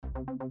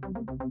Hi,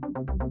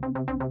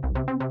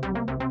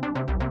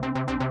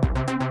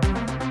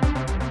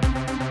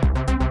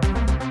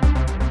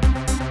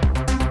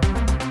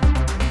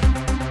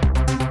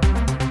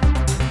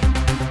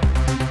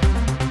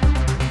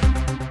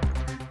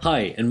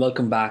 and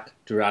welcome back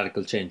to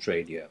Radical Change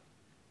Radio.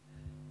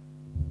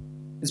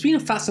 It's been a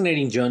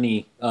fascinating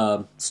journey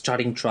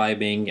starting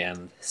tribing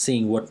and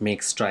seeing what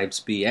makes tribes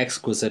be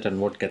exquisite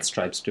and what gets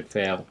tribes to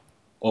fail.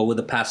 Over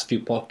the past few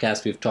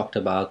podcasts, we've talked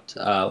about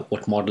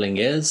what modeling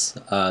is,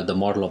 the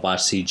model of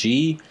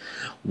RCG,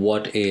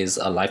 what is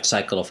a life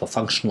cycle of a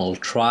functional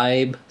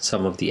tribe,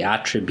 some of the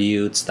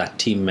attributes that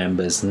team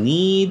members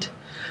need,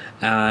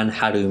 and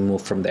how do we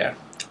move from there.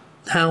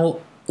 Now,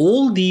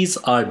 all these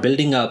are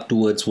building up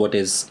towards what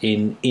is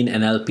in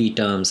NLP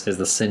terms is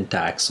the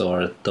syntax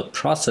or the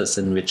process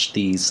in which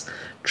these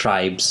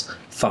tribes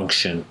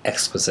function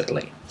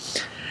exquisitely.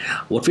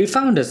 What we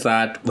found is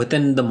that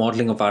within the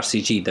modeling of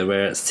RCG, there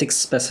were 6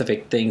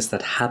 specific things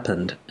that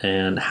happened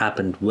and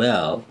happened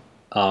well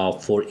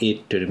for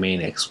it to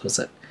remain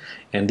exquisite.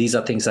 And these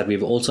are things that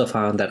we've also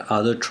found that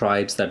other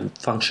tribes that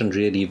function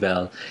really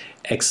well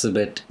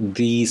exhibit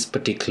these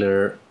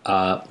particular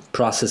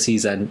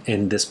processes and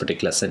in this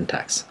particular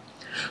syntax.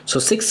 So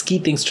 6 key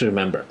things to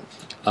remember.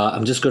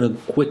 I'm just going to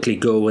quickly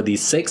go over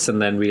these 6 and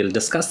then we'll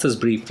discuss this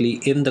briefly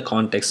in the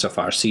context of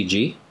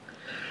RCG.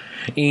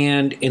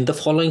 And in the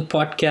following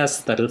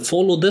podcast that will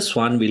follow this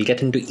one, we'll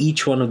get into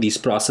each one of these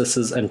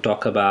processes and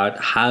talk about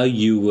how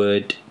you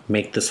would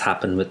make this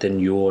happen within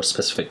your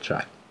specific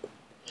tribe.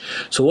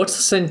 So what's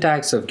the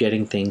syntax of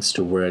getting things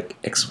to work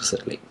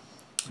exquisitely?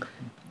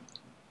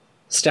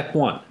 Step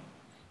 1,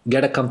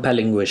 get a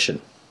compelling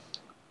vision.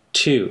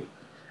 2,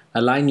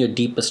 align your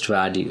deepest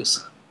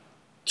values.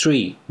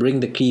 3,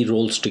 bring the key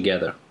roles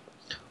together.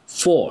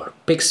 4,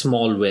 pick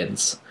small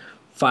wins.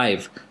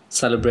 5,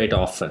 celebrate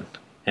often.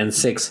 And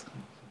 6,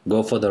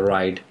 go for the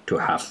ride to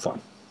have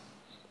fun.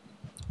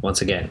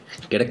 Once again,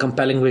 get a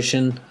compelling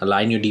vision,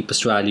 align your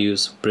deepest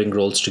values, bring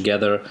roles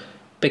together,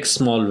 pick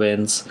small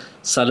wins,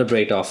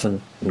 celebrate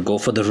often, and go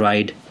for the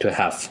ride to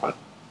have fun.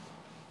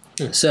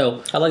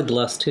 So I like the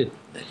last 2.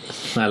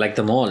 I like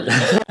them all.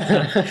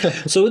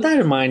 So with that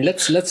in mind,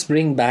 let's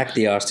bring back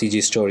the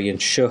RCG story and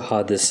show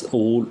how this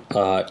all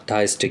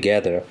ties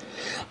together.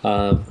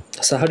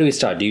 So how do we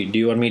start? Do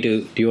you want me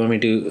to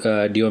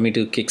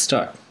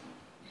kickstart?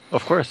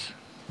 Of course.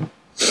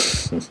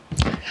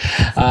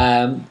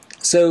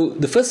 So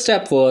the first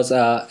step was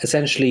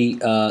essentially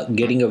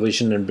getting a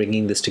vision and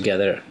bringing this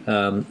together.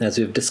 As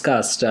we've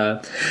discussed,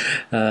 the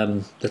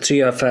 3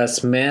 of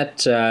us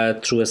met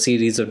through a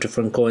series of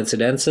different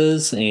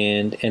coincidences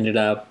and ended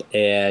up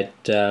at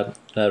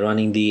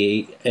running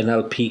the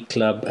NLP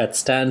club at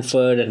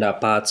Stanford, and our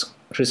paths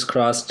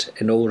crisscrossed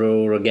and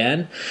over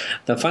again.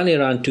 Then finally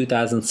around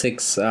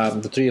 2006,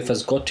 the 3 of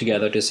us got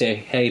together to say,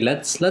 hey,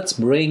 let's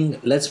bring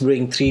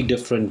 3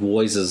 different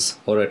voices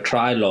or a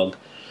trilogue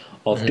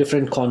of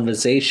different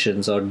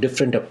conversations or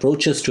different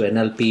approaches to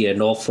NLP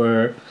and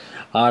offer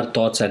our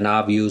thoughts and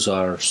our views,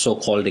 our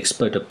so-called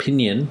expert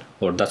opinion,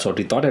 or that's what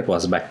we thought it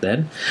was back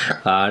then,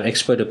 our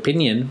expert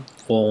opinion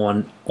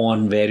on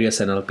various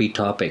NLP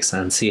topics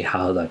and see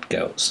how that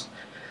goes.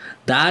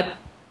 That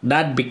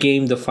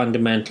became the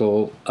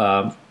fundamental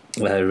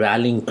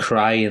rallying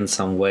cry in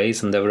some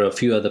ways, and there were a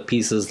few other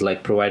pieces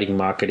like providing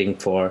marketing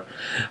for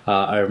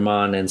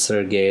Arman and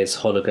Sergey's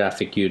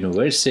holographic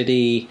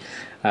university,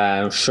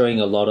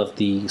 showing a lot of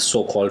the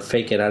so-called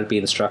fake NLP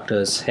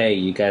instructors, hey,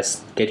 you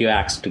guys get your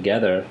acts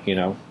together,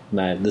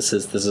 this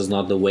is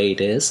not the way it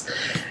is.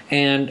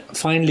 And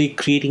finally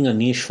creating a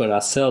niche for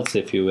ourselves,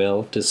 if you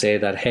will, to say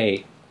that,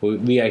 hey,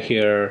 we are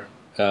here,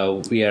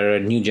 we are a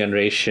new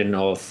generation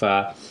of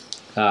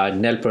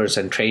Nelpers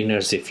and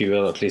trainers, if you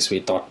will, at least we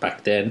thought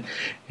back then,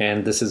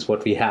 and this is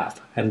what we have.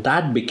 And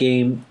that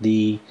became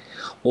the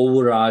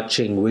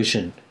overarching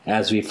vision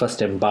as we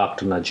first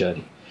embarked on our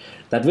journey.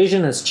 That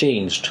vision has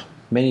changed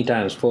many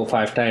times, 4 or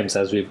 5 times,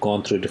 as we've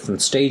gone through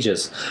different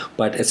stages,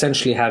 but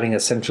essentially having a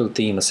central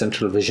theme, a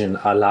central vision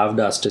allowed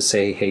us to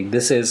say, hey,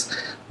 this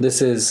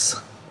is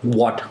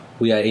what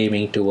we are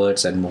aiming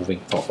towards and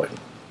moving forward.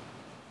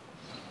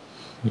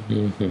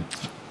 Mm-hmm.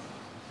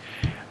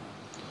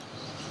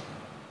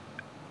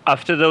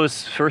 After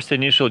those first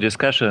initial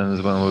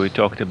discussions, when we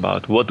talked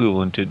about what we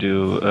want to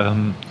do,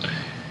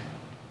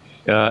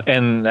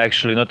 and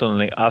actually not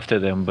only after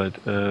them, but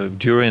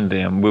during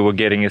them, we were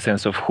getting a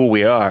sense of who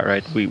we are,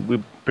 right? We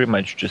pretty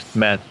much just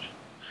met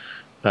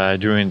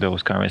during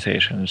those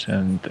conversations,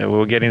 and we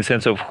were getting a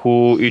sense of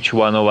who each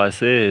one of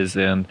us is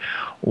and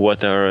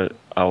what are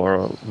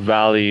our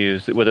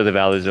values, what are the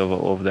values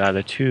of the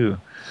other 2,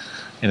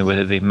 and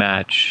whether they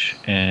match.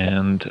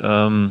 And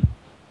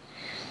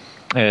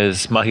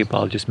as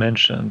Mahipal just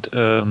mentioned,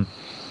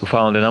 we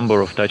found a number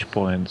of touch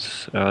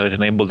points that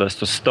enabled us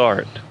to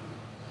start.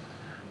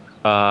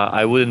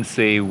 I wouldn't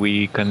say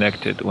we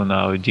connected on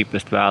our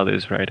deepest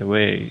values right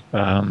away,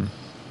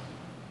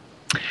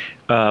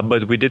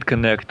 but we did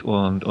connect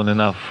on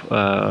enough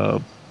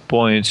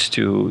points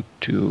to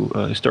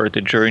start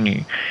the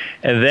journey.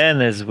 And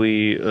then as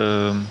we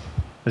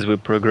as we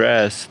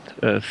progressed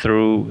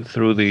through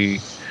the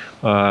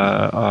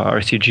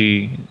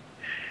RCG,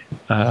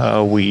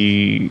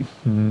 we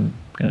kind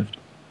of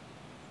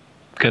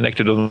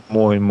connected on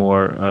more and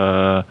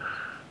more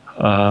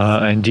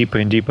and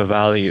deeper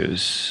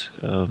values,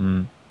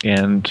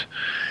 and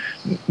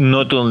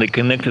not only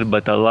connected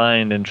but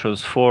aligned and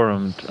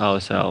transformed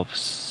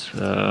ourselves.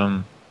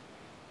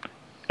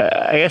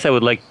 I guess I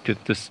would like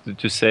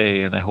to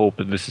say, and I hope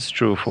that this is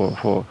true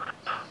for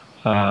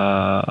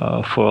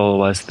all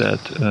of us,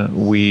 that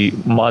we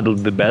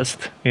modeled the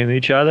best in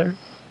each other.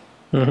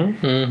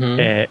 Mm-hmm. Mm-hmm.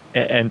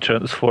 And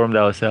transformed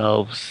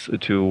ourselves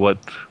to what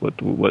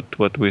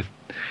we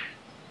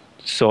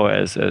saw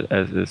as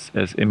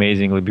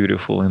amazingly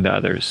beautiful in the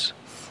others,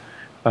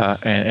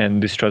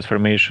 and this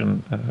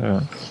transformation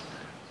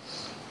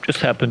just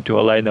happened to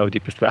align our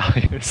deepest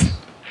values.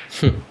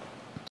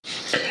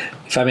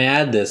 If I may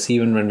add this,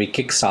 even when we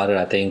kickstarted,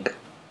 I think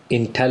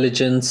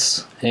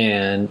intelligence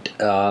and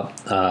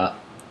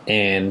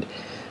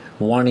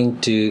wanting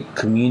to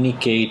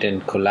communicate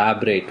and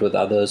collaborate with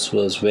others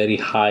was very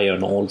high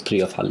on all three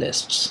of our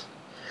lists.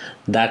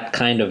 That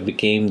kind of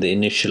became the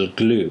initial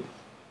glue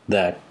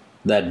that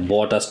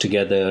brought us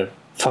together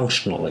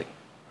functionally,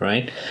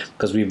 right?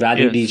 Because we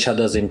valued Yes. each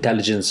other's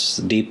intelligence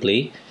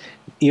deeply.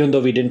 Even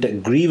though we didn't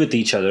agree with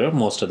each other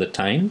most of the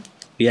time,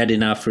 we had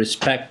enough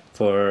respect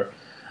for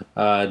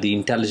the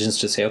intelligence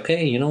to say,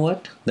 okay, you know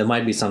what? There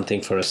might be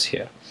something for us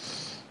here.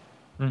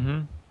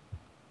 Mm-hmm.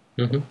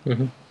 Mm-hmm.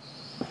 Mm-hmm.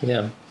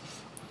 Yeah.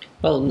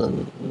 Well,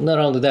 not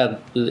only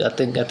that, I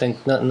think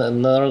not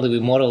only we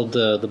modeled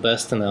the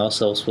best in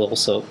ourselves, we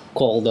also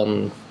called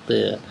on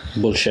the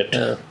Bullshit.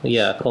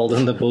 called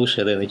on the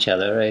bullshit in each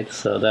other, right?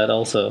 So that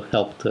also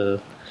helped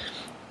to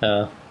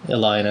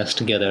align us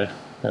together,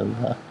 and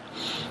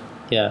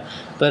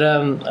but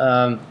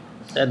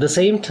at the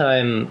same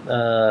time,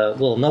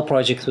 no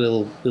project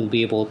will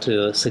be able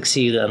to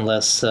succeed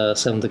unless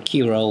some of the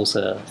key roles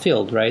are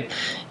filled, right?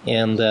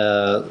 And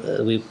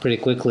we pretty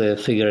quickly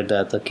figured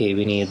that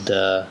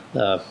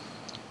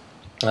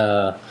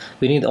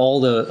we need all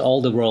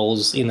the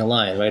roles in a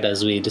line, right?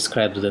 As we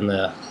described it in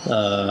the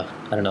a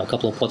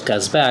couple of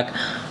podcasts back,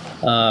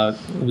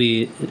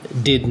 we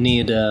did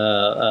need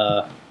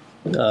to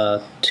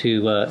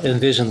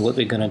envision what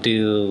we're gonna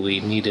do. We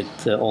needed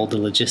all the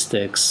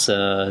logistics.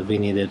 We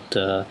needed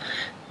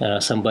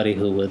somebody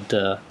who would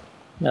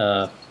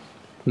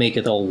make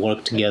it all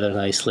work together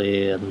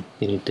nicely, and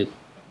we need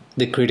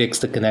the critics,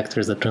 the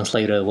connectors, the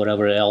translator,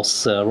 whatever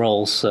else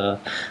roles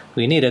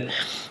we needed.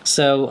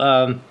 So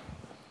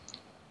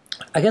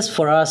I guess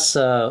for us,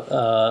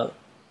 at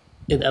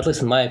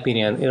least in my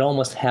opinion, it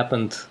almost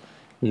happened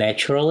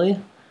naturally.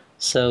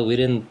 So we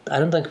didn't. I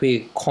don't think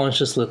we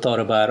consciously thought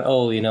about.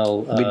 We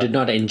did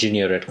not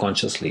engineer it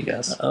consciously,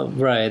 yes.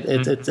 Right.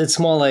 It's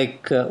more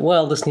like,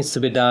 this needs to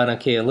be done.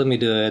 Okay, let me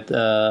do it.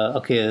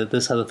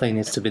 This other thing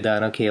needs to be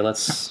done. Okay,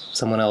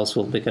 someone else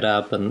will pick it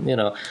up, and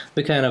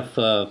we kind of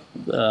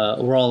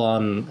roll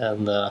on,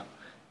 and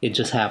it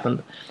just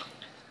happened.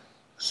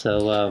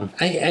 So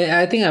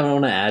I think I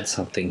want to add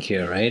something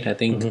here, right? I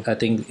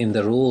think in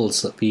the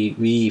roles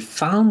we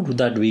found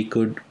that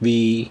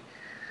we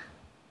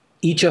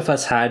each of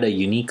us had a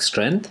unique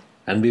strength,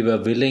 and we were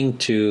willing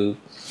to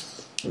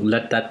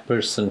let that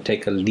person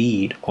take a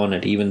lead on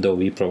it, even though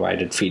we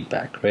provided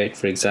feedback, right?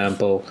 For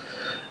example,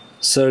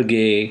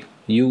 Sergey,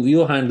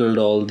 you handled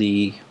all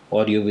the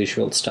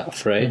audiovisual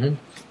stuff, right?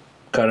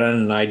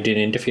 Karan and I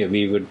didn't interfere.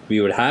 We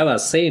would have our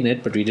say in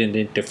it, but we didn't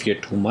interfere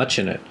too much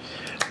in it,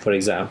 for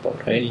example,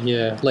 right?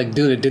 yeah, like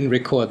dude, it didn't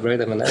record, right?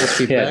 I mean, that was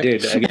feedback. Yeah,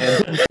 dude.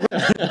 Again,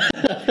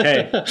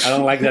 hey, I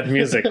don't like that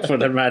music for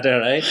that matter,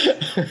 right?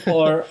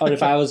 Or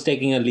if I was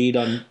taking a lead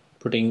on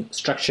putting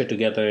structure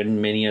together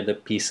in many other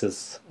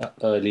pieces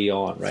early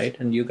on, right?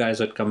 And you guys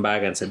would come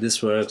back and say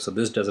this works or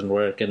this doesn't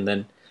work, and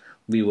then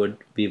we would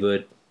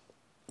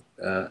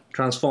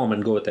transform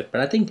and go with it. But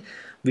I think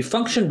we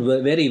functioned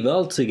very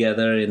well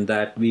together in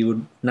that we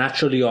would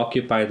naturally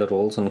occupy the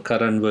roles, and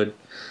Karan would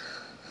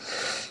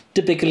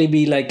typically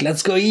be like,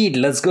 let's go eat,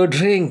 let's go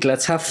drink,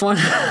 let's have fun.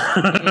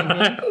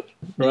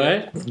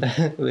 Right?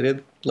 We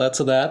did lots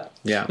of that.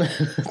 Yeah.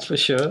 For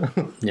sure.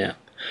 Yeah.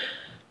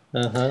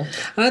 Uh-huh.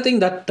 And I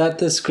think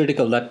that is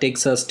critical. That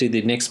takes us to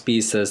the next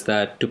piece, is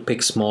that to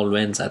pick small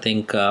wins. I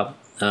think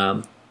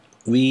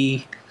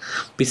we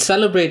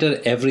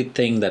celebrated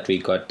everything that we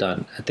got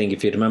done. I think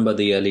if you remember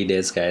the early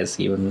days, guys,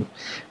 even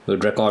we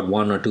would record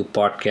 1 or 2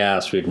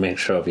 podcasts. We'd make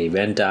sure we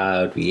went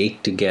out, we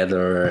ate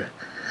together.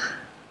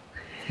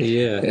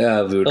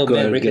 Yeah, we would go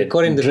and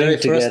recording the very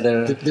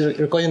together.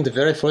 recording the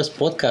very first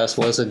podcast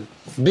was a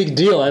big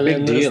deal. I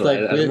mean, deal. Like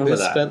I remember we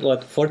that. spent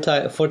what 4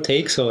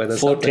 takes or Four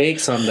something.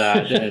 takes on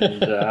that,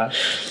 and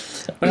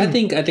but I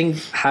think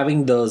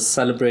having those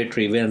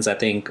celebratory wins, I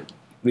think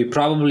we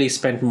probably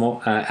spent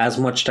more as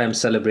much time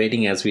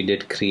celebrating as we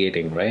did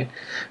creating. Right?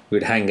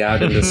 We'd hang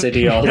out in the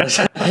city all the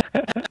time.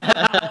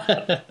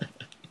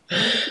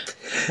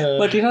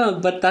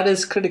 But that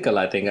is critical.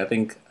 I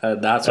think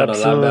that's what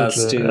allowed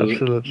us to.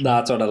 Absolutely.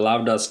 That's what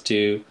allowed us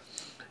to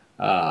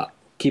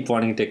keep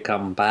wanting to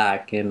come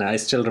back. And I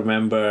still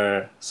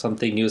remember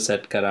something you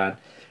said, Karan,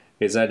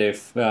 is that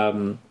if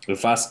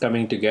us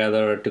coming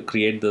together to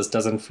create this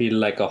doesn't feel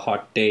like a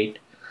hot date,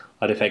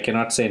 or if I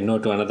cannot say no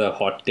to another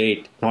hot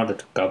date in order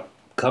to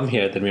come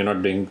here, then we're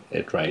not doing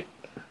it right.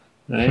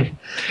 Right?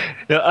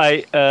 No,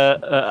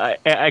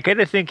 I kind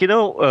of think,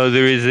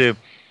 there is a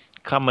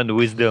common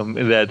wisdom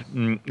that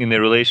in a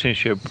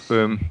relationship,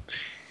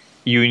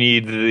 you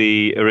need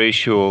the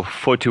ratio of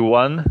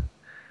 4-to-1,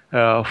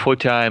 4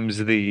 times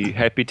the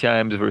happy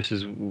times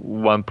versus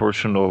one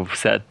portion of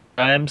sad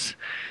times.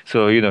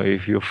 So,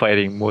 if you're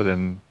fighting more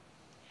than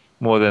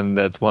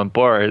that one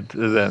part,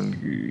 then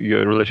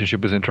your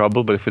relationship is in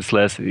trouble. But if it's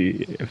less,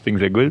 if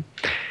things are good.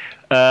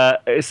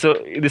 So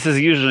this is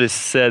usually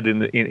said in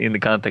the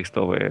context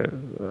of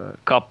a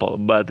couple,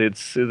 but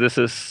this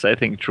is, I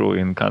think, true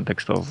in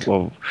context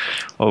of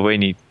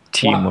any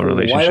team or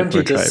relationship. Why don't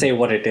you or just tribe. say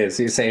what it is?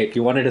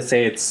 You wanted to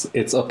say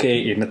it's okay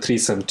in a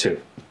threesome too.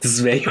 This is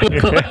very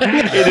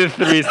It is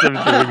threesome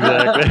too,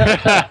 exactly.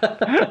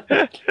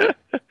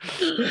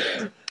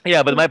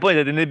 Yeah, but my point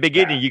is that in the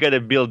beginning you got to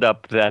build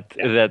up that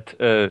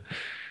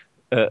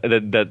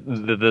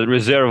the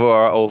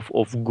reservoir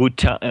of good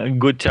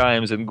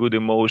times and good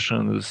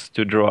emotions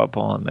to draw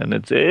upon, and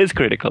it's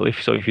critical.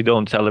 If you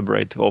don't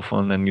celebrate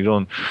often and you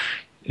don't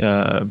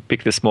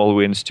pick the small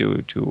wins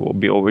to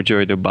be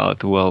overjoyed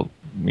about, well,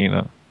 you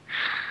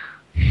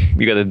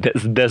got a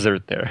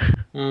desert there.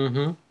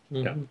 Mm-hmm.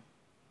 Mm-hmm.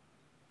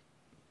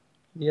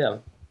 Yeah.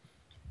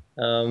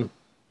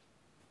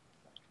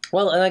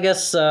 Well, and I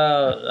guess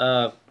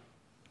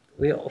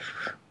we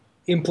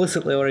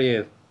implicitly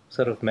already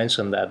sort of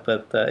mentioned that,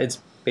 but it's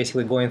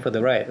basically going for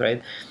the ride,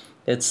 right?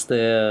 It's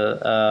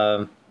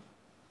the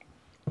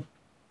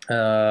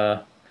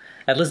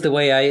at least the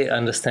way I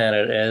understand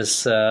it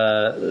is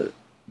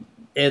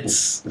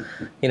it's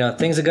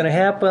things are going to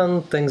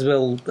happen, things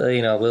will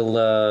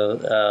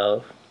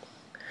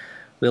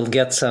we'll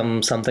get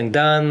something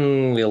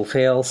done, we'll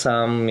fail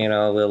some,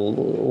 we'll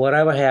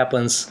whatever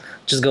happens,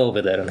 just go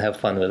with it and have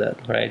fun with it,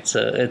 right? So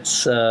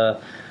it's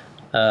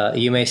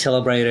you may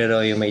celebrate it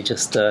or you may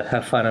just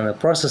have fun in the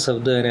process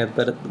of doing it,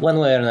 but one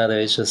way or another,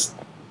 it's just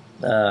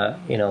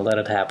let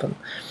it happen.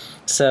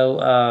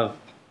 So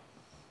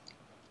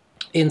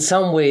in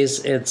some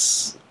ways,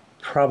 it's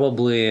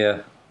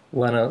probably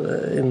one of,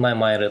 in my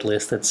mind at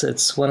least,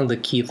 it's one of the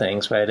key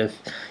things, right? If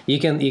you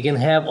can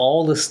have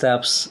all the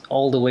steps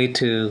all the way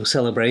to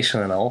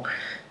celebration and all,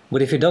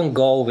 but if you don't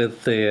go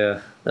with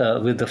the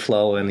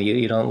flow and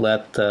you don't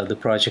let the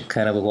project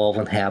kind of evolve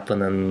and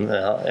happen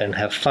and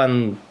have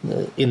fun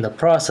in the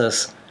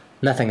process,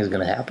 nothing is going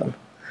to happen.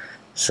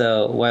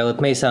 So while it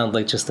may sound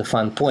like just a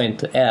fun point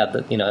to add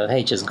that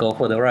hey, just go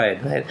for the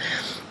ride, right?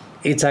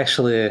 It's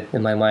actually,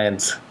 in my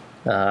mind,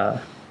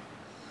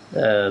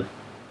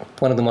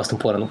 one of the most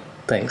important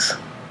things.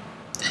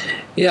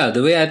 Yeah,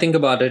 the way I think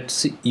about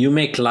it, you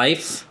make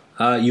plans,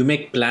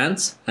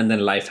 and then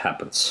life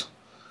happens.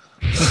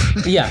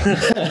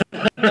 Yeah.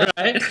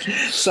 Right?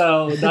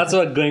 So that's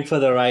what going for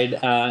the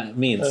ride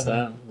means.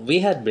 We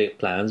had big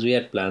plans. We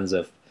had plans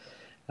of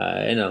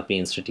NLP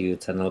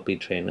institutes, NLP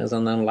trainers,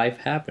 and then life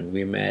happened.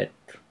 We met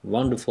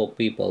wonderful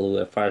people who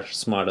were far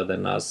smarter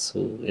than us,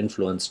 who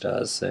influenced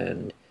us,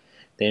 and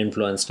they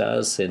influenced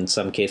us. In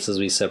some cases,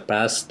 we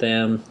surpassed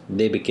them.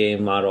 They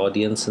became our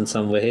audience in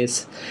some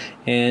ways,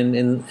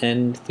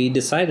 and we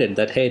decided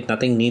that hey,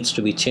 nothing needs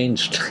to be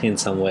changed in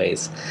some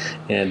ways,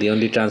 and the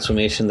only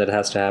transformation that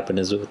has to happen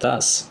is with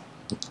us.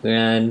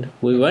 And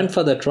we went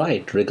for that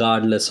ride,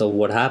 regardless of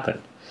what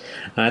happened.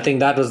 And I think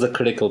that was the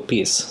critical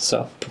piece.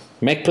 So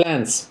make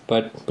plans,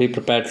 but be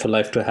prepared for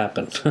life to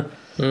happen.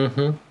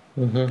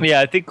 Mm-hmm. Mm-hmm. Yeah,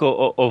 I think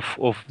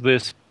of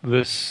this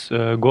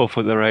go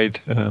for the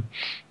ride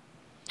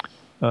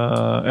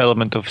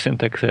element of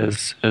syntax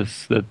as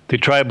that the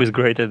tribe is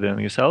greater than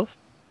yourself,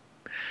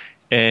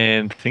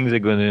 and things are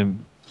going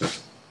to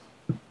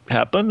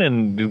happen,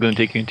 and it's going to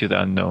take you into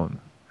the unknown.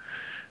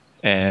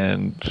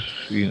 And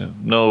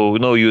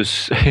no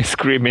use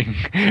screaming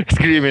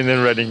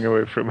and running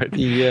away from it.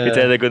 Yeah. It's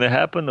either going to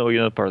happen or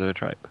you're not part of the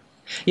tribe.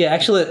 Yeah,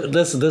 actually,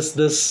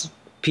 this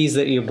piece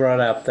that you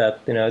brought up,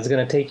 that it's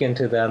going to take you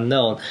into the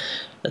unknown,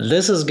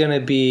 this is going to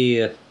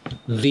be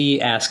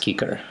the ass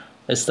kicker.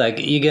 It's like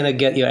you're going to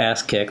get your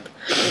ass kicked.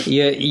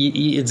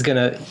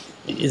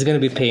 It's gonna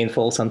be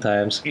painful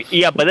sometimes.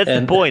 Yeah, but that's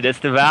the point. That's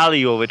the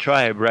value of a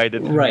tribe, right?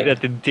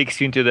 That it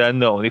takes you into the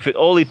unknown. If it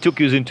only took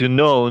you into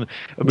known,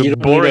 it would be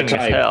boring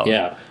as hell.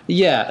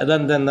 Yeah.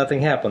 Then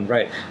nothing happened,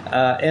 right?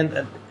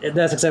 And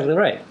that's exactly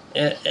right.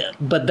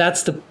 But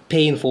that's the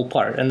painful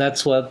part, and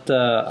that's what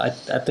I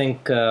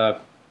think a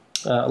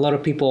lot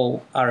of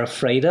people are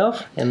afraid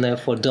of, and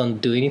therefore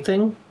don't do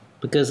anything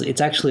because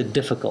it's actually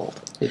difficult.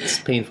 It's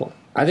painful.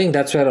 I think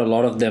that's where a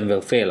lot of them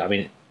will fail. I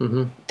mean,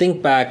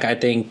 think back. I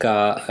think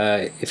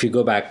if you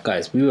go back,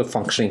 guys, we were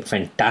functioning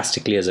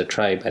fantastically as a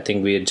tribe. I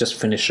think we had just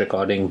finished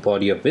recording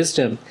Body of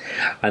Wisdom,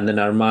 and then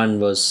Arman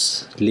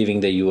was leaving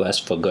the US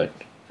for good,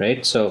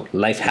 right? So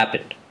life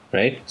happened,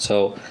 right?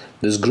 So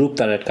this group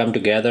that had come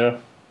together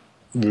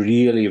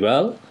really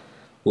well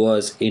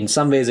was, in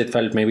some ways, it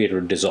felt maybe it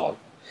would dissolve.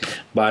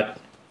 But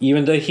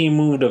even though he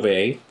moved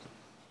away,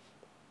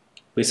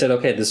 we said,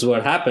 okay, this is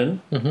what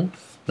happened.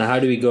 Now, how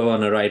do we go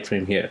on a ride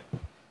from here?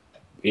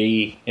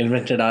 We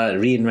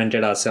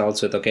reinvented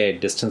ourselves with, okay,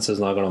 distance is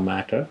not going to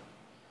matter.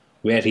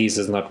 Where he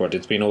is not what.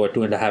 It's been over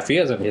 2.5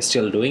 years and we're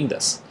still doing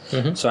this.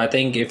 So I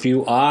think if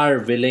you are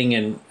willing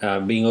and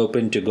being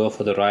open to go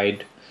for the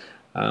ride,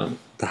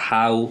 the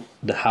how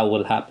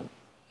will happen,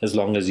 as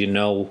long as you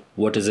know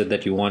what is it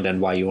that you want and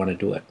why you want to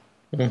do it.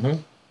 I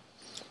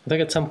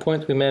think at some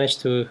point we managed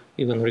to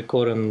even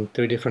record on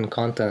 3 different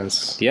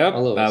continents. Yep,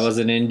 I was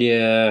in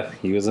India,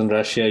 he was in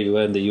Russia, you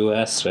were in the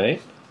US, right?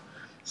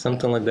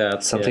 Something like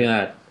that. Something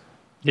like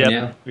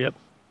that. Yep.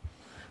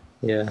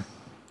 Yeah.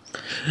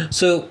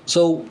 So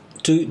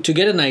to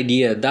get an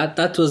idea,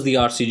 that was the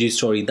RCG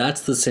story.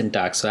 That's the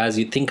syntax. So as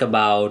you think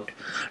about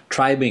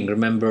tribing,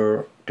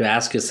 remember to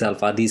ask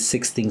yourself, are these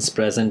 6 things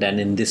present and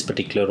in this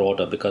particular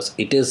order? Because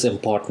it is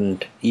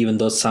important, even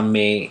though some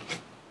may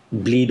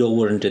bleed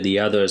over into the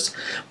others,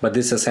 but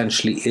this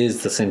essentially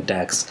is the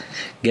syntax.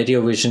 Get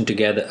your vision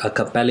together, a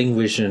compelling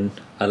vision,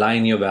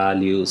 align your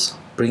values,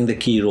 bring the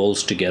key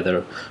roles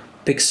together,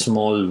 pick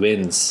small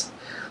wins.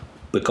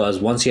 Because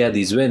once you have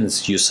these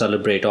wins, you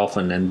celebrate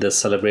often, and this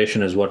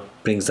celebration is what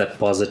brings that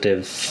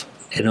positive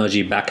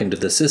energy back into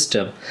the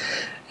system.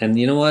 And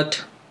you know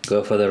what?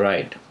 Go for the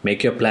ride.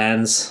 Make your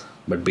plans,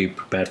 but be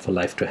prepared for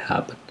life to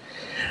happen.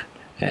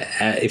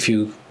 If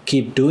you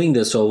keep doing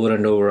this over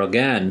and over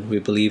again, we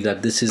believe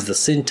that this is the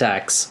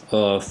syntax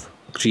of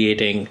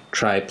creating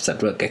tribes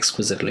that work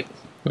exquisitely.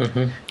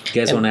 You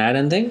guys want to add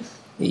anything?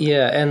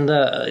 Yeah, and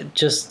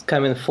just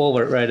coming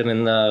forward, right? I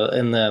mean,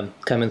 in the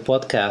coming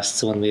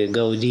podcasts, when we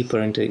go deeper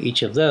into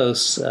each of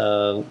those,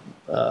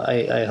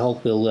 I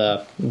hope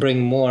we'll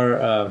bring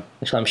more.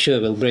 Actually, I'm sure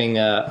we'll bring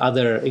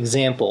other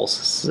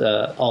examples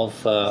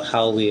of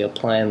how we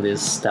apply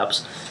these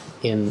steps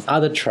in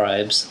other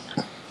tribes.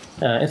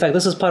 In fact,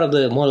 this is part of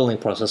the modeling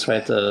process,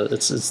 right?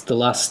 It's the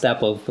last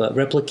step of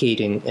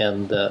replicating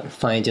and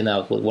finding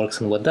out what works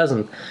and what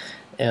doesn't.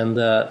 And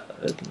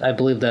I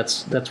believe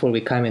that's where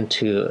we come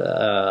into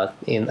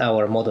in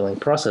our modeling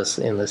process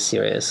in this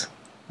series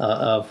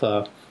of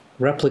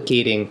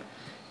replicating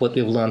what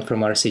we've learned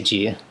from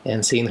RCG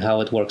and seeing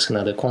how it works in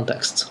other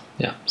contexts.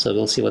 Yeah. So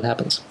we'll see what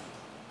happens.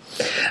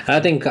 I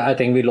think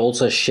we'll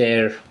also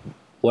share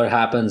what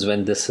happens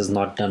when this is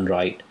not done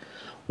right.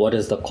 What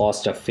is the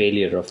cost of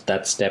failure of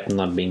that step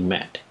not being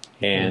met?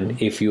 And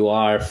if you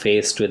are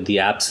faced with the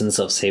absence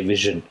of, say,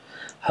 vision,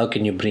 how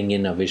can you bring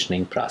in a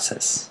visioning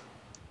process?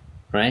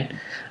 Right?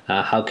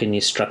 How can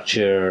you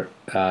structure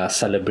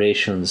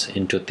celebrations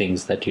into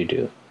things that you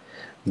do?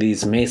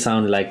 These may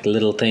sound like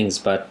little things,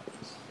 but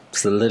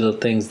it's the little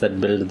things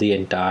that build the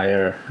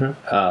entire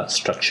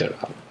structure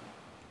up.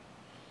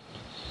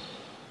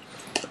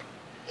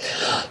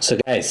 So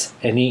guys,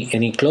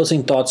 any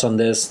closing thoughts on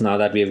this now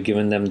that we have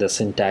given them the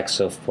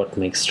syntax of what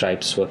makes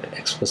tribes work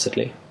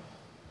explicitly?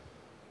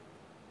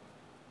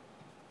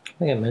 I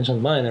think I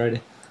mentioned mine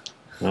already.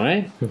 All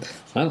right.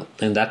 Well,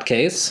 in that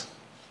case,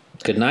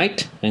 good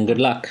night and good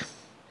luck.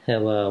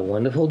 Have a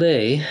wonderful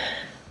day.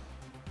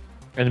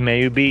 And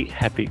may you be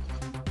happy.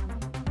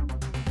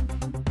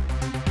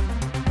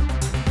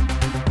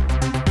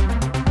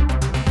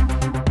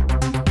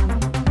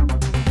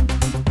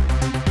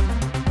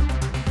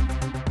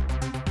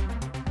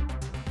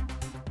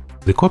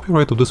 The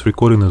copyright of this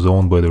recording is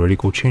owned by the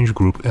Radical Change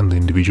Group and the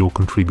individual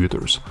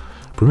contributors.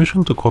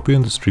 Permission to copy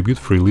and distribute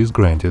freely is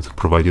granted,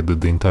 provided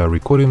that the entire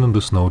recording and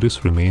this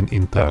notice remain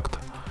intact.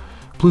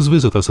 Please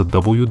visit us at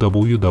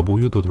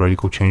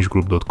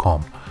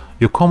www.radicalchangegroup.com.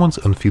 Your comments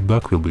and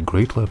feedback will be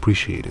greatly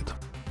appreciated.